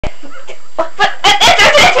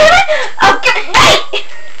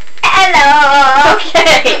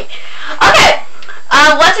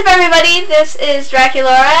up, everybody? This is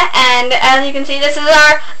Draculaura, and as you can see, this is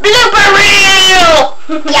our blooper reel!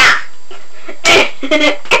 Yeah.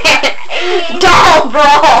 Doll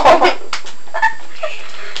brawl!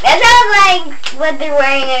 That sounds like what they're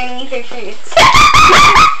wearing underneath their shirts.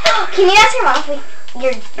 Can you ask your mom if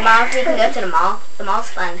we can go to the mall? The mall's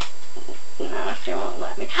fun. No, she won't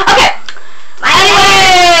let me. Okay!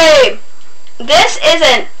 Anyway! This is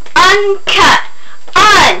an uncut,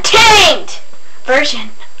 untamed version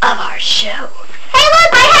of our show. Hey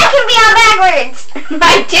look, my head can be on backwards.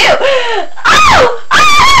 I do! Oh! Oh!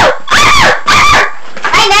 Oh! Oh!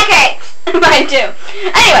 My neck hurts. Mine too.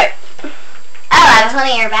 Anyway. Oh, I was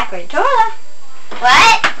holding her backwards. What?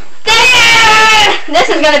 This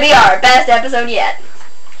is going to be our best episode yet.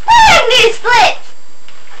 Look, new splits.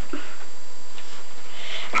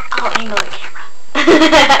 I'll angle the camera.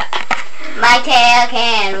 My tail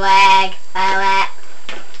can wag. Wag.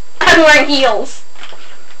 I'm wearing heels.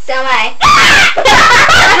 So am I.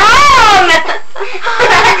 Wrong!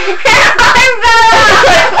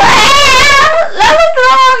 That was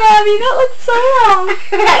wrong, Abby. That was so wrong.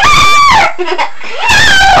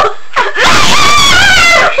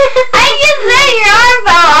 I just said your arm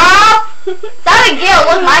fell off. It's not a big deal.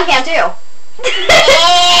 Look, mine can too.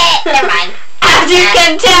 Never mind. As you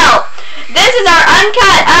can tell, this is our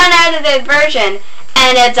uncut, unedited version,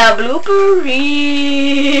 and it's a blooper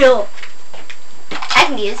reel. I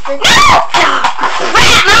can use this.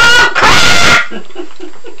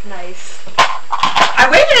 Nice. I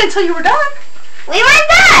waited until you were done. We weren't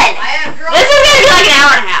done. This is going to be like an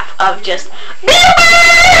hour and a half of just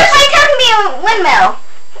bloopers! Like how can be a windmill?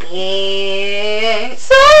 Yeah.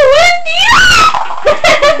 So windy!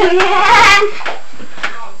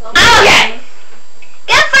 Okay.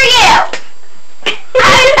 Good for you. I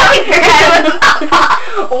know your head was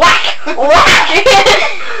Whack! Whack!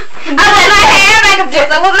 I want my hair back up there.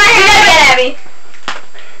 I want my hair back up. Abby.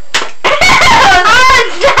 Oh,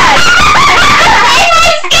 it's done. Hey,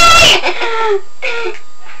 my skate!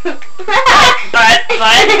 But.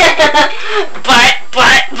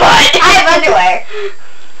 I have underwear.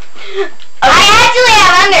 Okay. I actually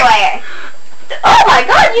have underwear. Oh my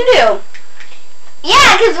god, you do.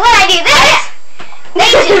 Yeah, because when I do this, they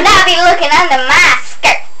should not be looking under my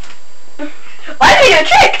skirt. Why do you do a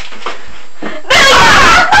trick?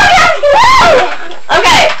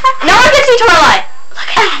 Okay, no one can see Torlight.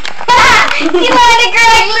 Look at that. You landed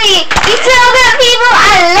correctly. You told the people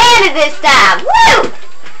I landed this time. Woo!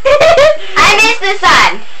 I missed this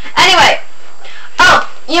time. Anyway, oh,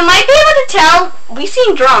 you might be able to tell we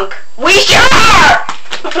seem drunk. We sure are!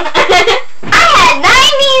 I had 90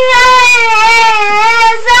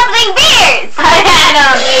 something beers. I had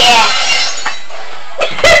Yeah.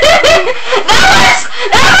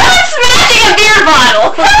 that was smashing a beer bottle.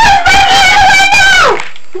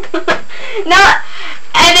 No,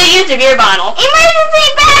 and they used a beer bottle. Emergency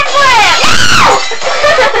backflip. No!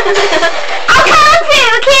 I'll come to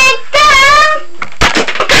kick them.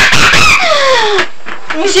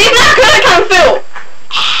 She's not good at Kung Fu.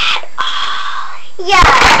 Yeah.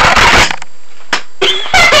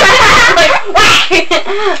 Like, whack! Hey,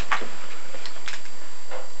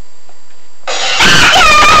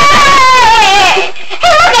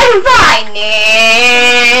 look, I'm fine.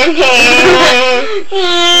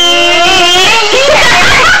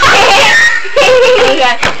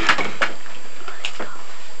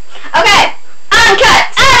 Okay, uncut,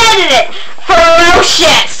 unedited,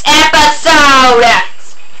 ferocious episode.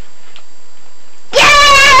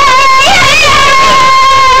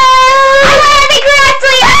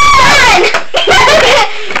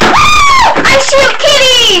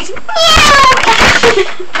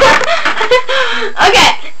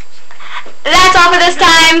 Okay, that's all for this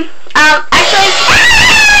time. Actually,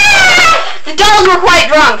 the dolls were quite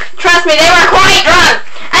drunk. Trust me, they were quite drunk.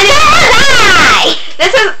 And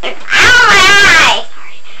this is Ow, my eye!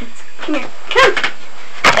 come here, come.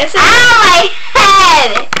 This is Ow, my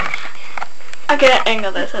head! I'm gonna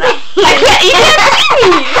angle this and I can't. You can't see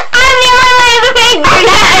me. I'm the only one with a finger.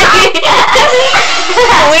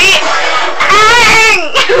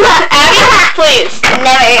 Abby, please.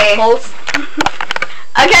 Never. Pulse.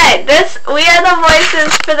 Okay, we are the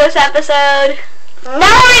voices for this episode. No,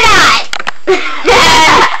 we're not.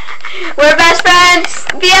 And we're best friends.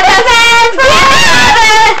 BFFs.